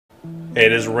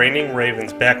It is Raining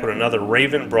Ravens back with another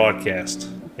Raven broadcast.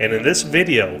 And in this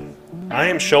video, I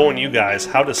am showing you guys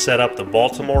how to set up the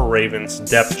Baltimore Ravens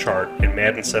depth chart in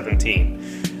Madden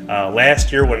 17.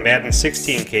 Last year when Madden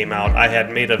 16 came out, I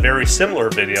had made a very similar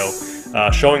video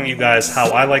showing you guys how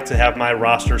I like to have my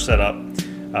roster set up.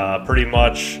 Pretty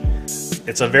much,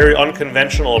 it's a very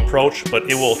unconventional approach, but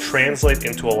it will translate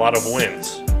into a lot of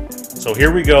wins. So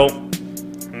here we go,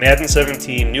 Madden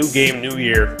 17, new game, new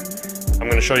year. I'm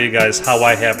going to show you guys how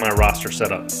I have my roster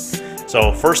set up.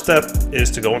 So first step is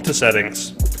to go into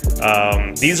settings.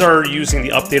 These are using the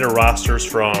updated rosters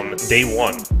from day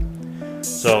one.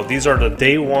 So these are the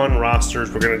day one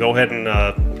rosters. We're going to go ahead and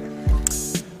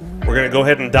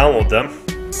download them.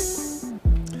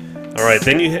 All right,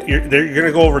 then you're going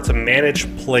to go over to manage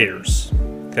players,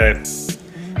 okay,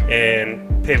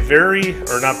 and pay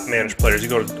not manage players. You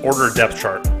go to order depth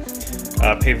chart.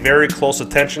 Pay very close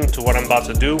attention to what I'm about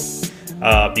to do.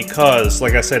 Because,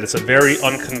 like I said, it's a very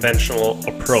unconventional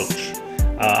approach.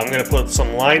 I'm going to put some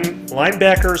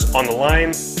linebackers on the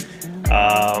line,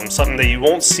 something that you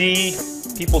won't see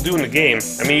people do in the game.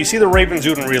 I mean, you see the Ravens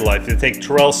do it in real life. They take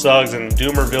Terrell, Suggs, and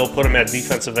Dumervil, put them at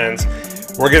defensive ends.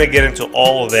 We're going to get into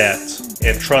all of that,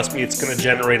 and trust me, it's going to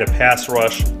generate a pass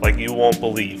rush like you won't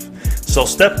believe. So,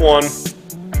 step one,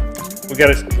 we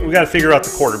got to figure out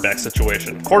the quarterback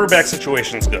situation. Quarterback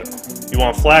situation's good. You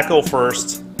want Flacco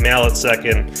first, Mallet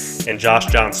second, and Josh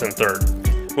Johnson third.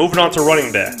 Moving on to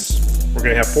running backs. We're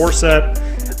going to have four set.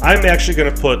 I'm actually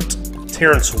going to put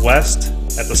Terrence West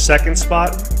at the second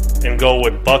spot and go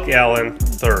with Buck Allen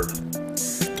third.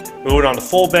 Moving on to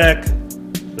fullback.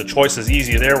 The choice is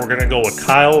easy there. We're going to go with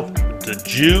Kyle the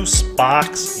Juice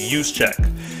Box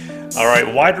Juszczyk. All right,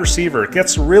 wide receiver. It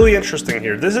gets really interesting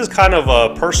here. This is kind of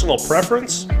a personal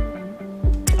preference.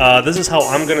 This is how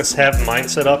I'm going to have mine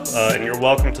set up, and you're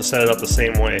welcome to set it up the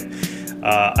same way.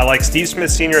 I like Steve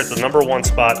Smith Sr. at the number one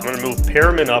spot. I'm going to move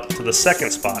Perriman up to the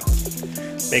second spot,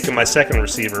 making my second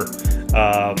receiver.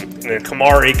 And then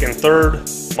Kamar Aiken third,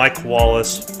 Mike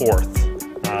Wallace fourth.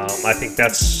 I think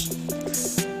that's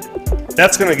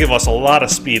going to give us a lot of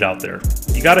speed out there.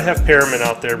 You got to have Perriman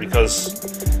out there because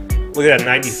look at that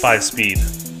 95 speed.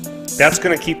 That's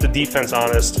going to keep the defense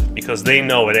honest because they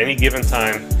know at any given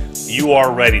time you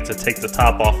are ready to take the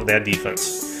top off of that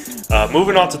defense.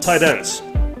 Moving on to tight ends.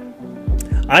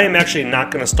 I am actually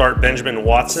not going to start Benjamin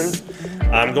Watson.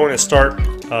 I'm going to start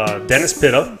Dennis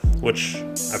Pitta, which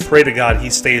I pray to God he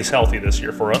stays healthy this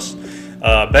year for us.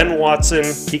 Ben Watson,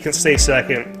 he can stay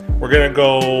second. We're going to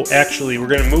go, actually, we're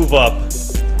going to move up.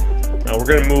 We're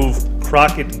going to move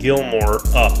Crockett Gilmore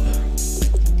up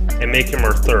and make him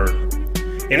our third.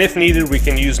 And if needed, we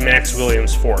can use Max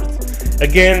Williams fourth.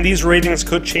 Again, these ratings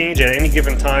could change at any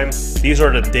given time. These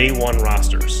are the day one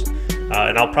rosters.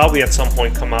 And I'll probably at some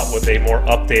point come out with a more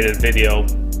updated video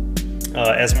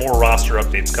as more roster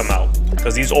updates come out,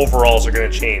 because these overalls are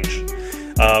going to change.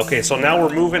 Okay, so now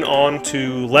we're moving on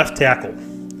to left tackle.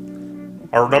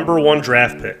 Our number one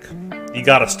draft pick. You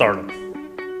got to start him.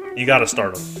 You got to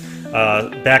start him.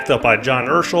 Backed up by John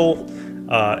Urschel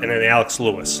and then Alex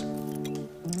Lewis.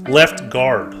 Left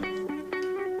guard.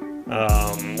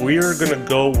 We are going to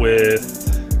go with...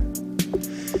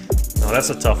 No, that's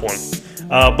a tough one.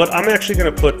 But I'm actually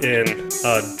going to put in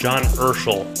John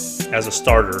Urschel as a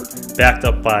starter, backed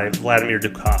up by Vladimir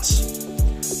Dukas.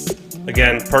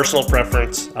 Again, personal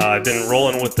preference. I've been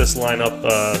rolling with this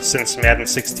lineup since Madden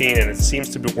 16, and it seems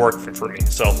to be working for me.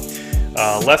 So,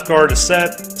 left guard is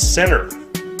set. Center.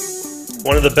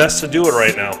 One of the best to do it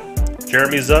right now.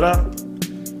 Jeremy Zutta.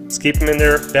 Let's keep him in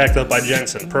there, backed up by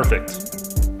Jensen. Perfect.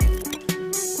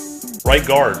 Right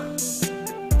guard.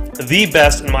 The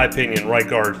best, in my opinion, right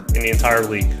guard in the entire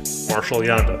league, Marshall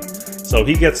Yanda. So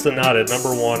he gets the nod at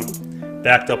number one,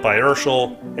 backed up by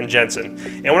Urschel and Jensen.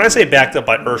 And when I say backed up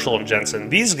by Urschel and Jensen,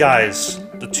 these guys,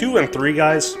 the 2 and 3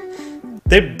 guys,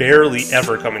 they barely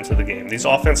ever come into the game. These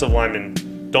offensive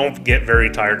linemen don't get very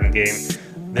tired in the game,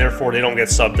 therefore they don't get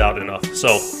subbed out enough.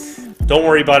 So don't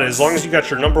worry about it. As long as you got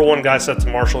your number one guy set to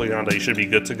Marshall Yanda, you should be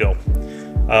good to go.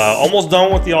 Almost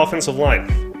done with the offensive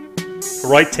line.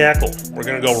 Right tackle, we're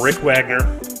going to go Rick Wagner,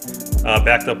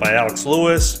 backed up by Alex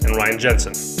Lewis and Ryan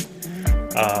Jensen.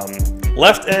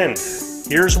 Left end,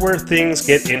 here's where things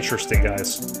get interesting,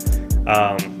 guys.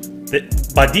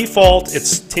 By default,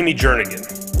 it's Timmy Jernigan.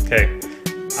 Okay,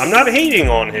 I'm not hating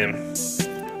on him,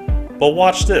 but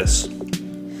watch this.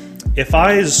 If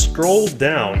I scroll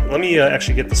down, let me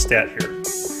actually get the stat here.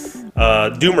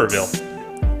 Dumervil,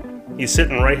 he's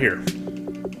sitting right here.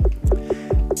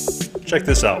 Check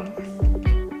this out.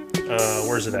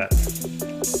 Where's it at?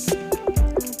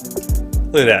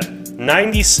 Look at that.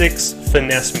 96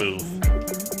 finesse move.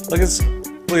 Look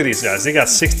at these guys. They got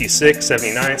 66,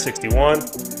 79, 61.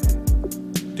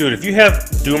 Dude, if you have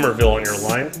Dumervil on your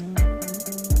line,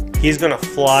 he's going to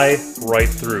fly right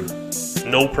through.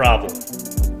 No problem.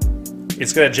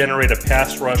 It's going to generate a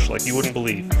pass rush like you wouldn't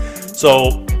believe.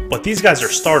 So, but these guys are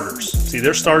starters. See,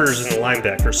 they're starters in the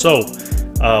linebacker. So,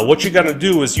 what you got to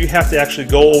do is you have to actually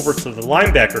go over to the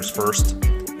linebackers first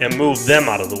and move them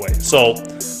out of the way. So,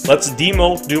 let's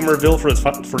demote Dumervil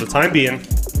for the time being.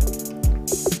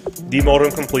 Demote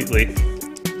him completely.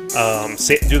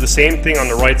 Do the same thing on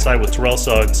the right side with Terrell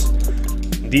Suggs.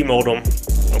 Demote him.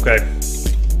 Okay.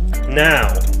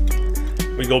 Now,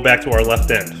 we go back to our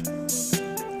left end.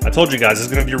 I told you guys,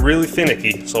 it's going to be really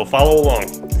finicky, so follow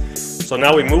along. So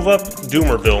now we move up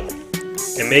Dumervil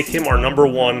and make him our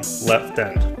 #1 left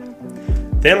end.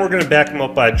 Then we're going to back him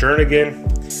up by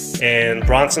Jernigan and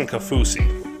Bronson Kafusi.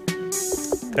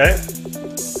 Okay?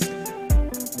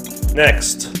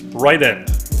 Next, right end.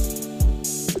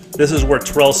 This is where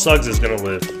Terrell Suggs is going to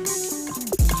live.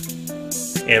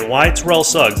 And why Terrell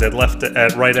Suggs at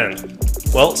right end?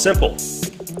 Well, simple.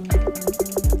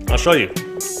 I'll show you.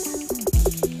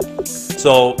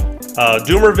 So,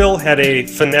 Dumervil had a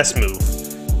finesse move,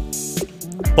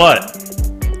 but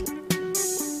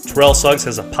Terrell Suggs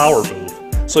has a power move.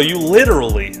 So you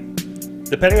literally,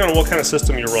 depending on what kind of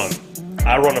system you run,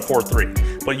 I run a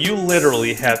 4-3, but you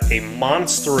literally have a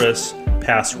monstrous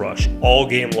pass rush all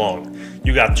game long.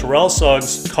 You got Terrell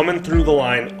Suggs coming through the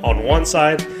line on one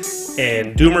side,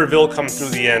 and Dumervil coming through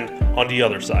the end on the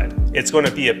other side. It's going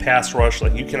to be a pass rush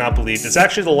like you cannot believe. It's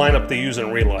actually the lineup they use in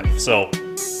real life. So,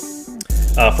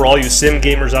 for all you sim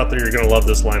gamers out there, you're going to love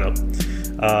this lineup.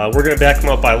 We're going to back him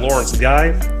up by Lawrence Guy,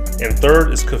 and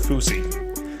third is Kafusi.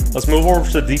 Let's move over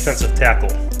to the defensive tackle.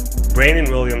 Brandon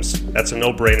Williams, that's a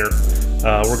no-brainer.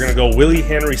 We're going to go Willie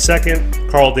Henry second,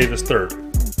 Carl Davis third.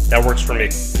 That works for me.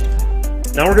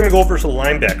 Now we're going to go over to the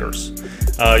linebackers.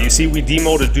 You see we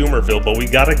demoted Dumervil, but we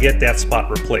got to get that spot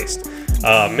replaced.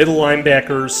 Middle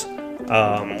linebackers,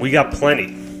 we got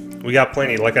plenty. We got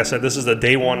plenty. Like I said, this is the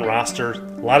day one roster.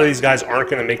 A lot of these guys aren't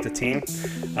going to make the team,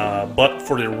 but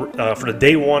for the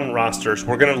day one rosters,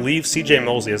 we're going to leave C.J.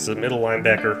 Mosley as the middle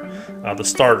linebacker, the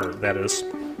starter, that is.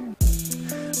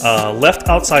 Left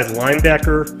outside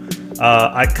linebacker,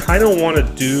 I kind of want to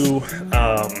do.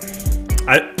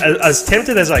 As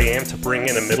tempted as I am to bring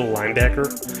in a middle linebacker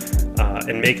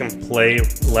and make him play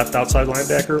left outside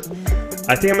linebacker,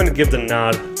 I think I'm going to give the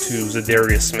nod to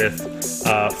Zadarius Smith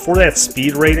for that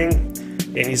speed rating,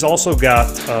 and he's also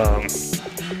got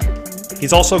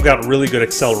really good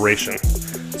acceleration.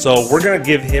 So we're going to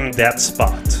give him that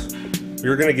spot.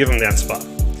 We're going to give him that spot.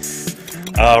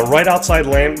 Right outside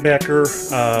linebacker,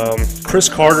 Chris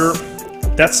Carter.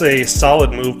 That's a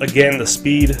solid move. Again, the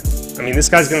speed. I mean, this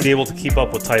guy's going to be able to keep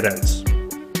up with tight ends.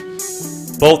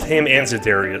 Both him and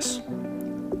Zadarius.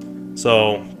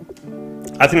 So,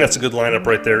 I think that's a good lineup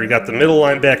right there. You got the middle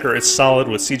linebacker. It's solid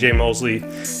with C.J. Mosley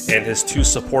and his two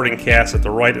supporting casts at the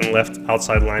right and left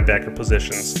outside linebacker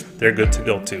positions. They're good to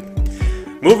go, too.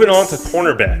 Moving on to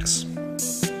cornerbacks.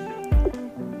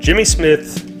 Jimmy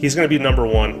Smith, he's going to be #1.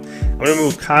 I'm going to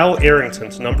move Kyle Arrington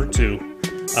to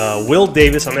 #2. Will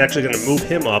Davis, I'm actually going to move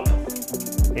him up.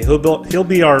 And he'll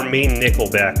be our main nickel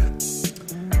back.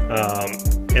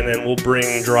 And then we'll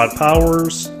bring Gerard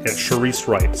Powers and Sharice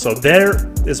Wright. So there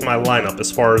is my lineup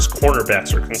as far as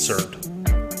cornerbacks are concerned.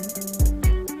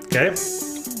 Okay?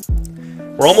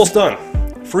 We're almost done.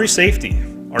 Free safety.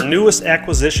 Our newest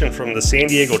acquisition from the San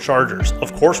Diego Chargers.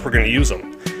 Of course we're going to use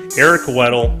him. Eric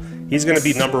Weddle. He's going to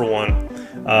be #1.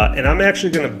 And I'm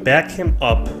actually going to back him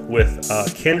up with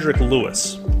Kendrick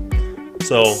Lewis.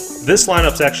 So this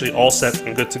lineup's actually all set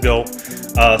and good to go.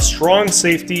 Strong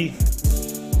safety.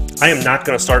 I am not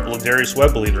going to start Ladarius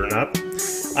Webb, believe it or not.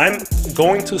 I'm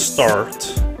going to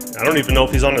start, I don't even know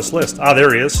if he's on this list. Ah,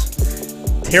 there he is.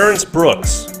 Terrence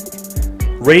Brooks.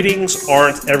 Ratings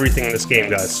aren't everything in this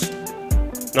game, guys.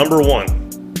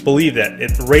 #1. Believe that.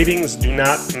 Ratings do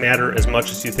not matter as much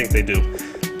as you think they do.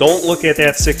 Don't look at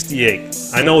that 68.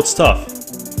 I know it's tough,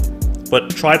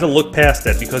 but try to look past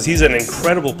that because he's an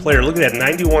incredible player. Look at that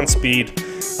 91 speed.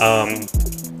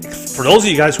 For those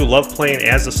of you guys who love playing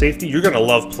as a safety, you're going to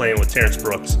love playing with Terrence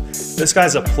Brooks. This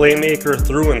guy's a playmaker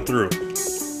through and through.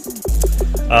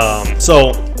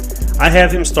 So I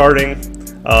have him starting,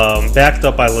 backed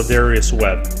up by Ladarius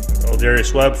Webb.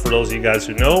 Ladarius Webb, for those of you guys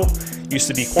who know, used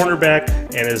to be cornerback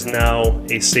and is now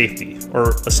a safety, or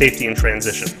a safety in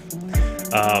transition.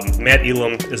 Matt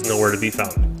Elam is nowhere to be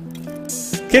found.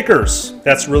 Kickers,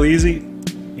 that's really easy.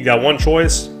 You got one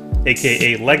choice,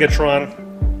 aka Legatron,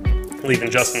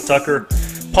 leaving Justin Tucker.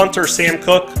 Punter, Sam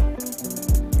Cook,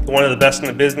 one of the best in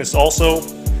the business also.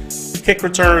 Kick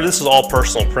returner, this is all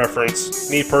personal preference.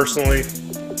 Me personally,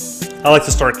 I like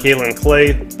to start Kalen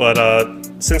Clay, but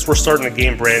since we're starting the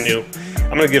game brand new,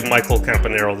 I'm going to give Michael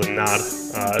Campanero the nod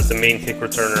as the main kick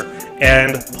returner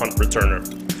and punt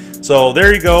returner. So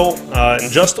there you go. In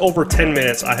just over 10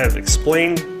 minutes, I have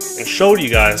explained and showed you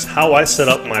guys how I set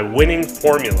up my winning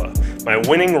formula, my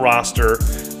winning roster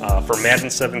for Madden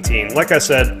 17. Like I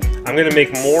said, I'm going to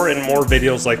make more and more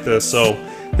videos like this, so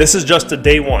this is just a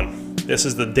day one. This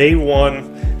is the day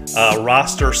one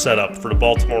roster setup for the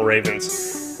Baltimore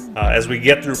Ravens. As we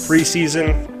get through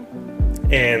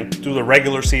preseason and through the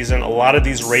regular season, a lot of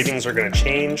these ratings are going to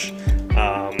change.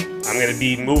 I'm going to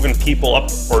be moving people up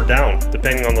or down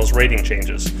depending on those rating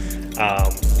changes.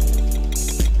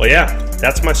 But yeah,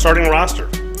 that's my starting roster.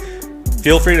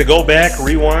 Feel free to go back,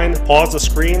 rewind, pause the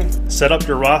screen, set up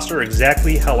your roster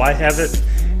exactly how I have it,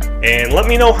 and let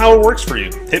me know how it works for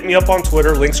you. Hit me up on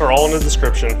Twitter. Links are all in the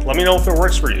description. Let me know if it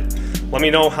works for you. Let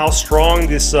me know how strong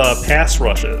this pass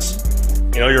rush is.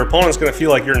 You know, your opponent's going to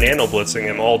feel like you're nano blitzing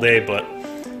him all day, but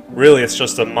really it's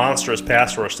just a monstrous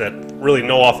pass rush that really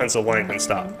no offensive line can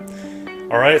stop.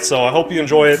 Alright, so I hope you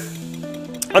enjoy it.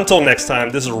 Until next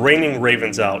time, this is Reigning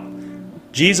Ravens out.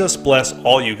 Jesus bless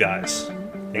all you guys,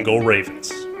 and go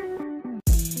Ravens.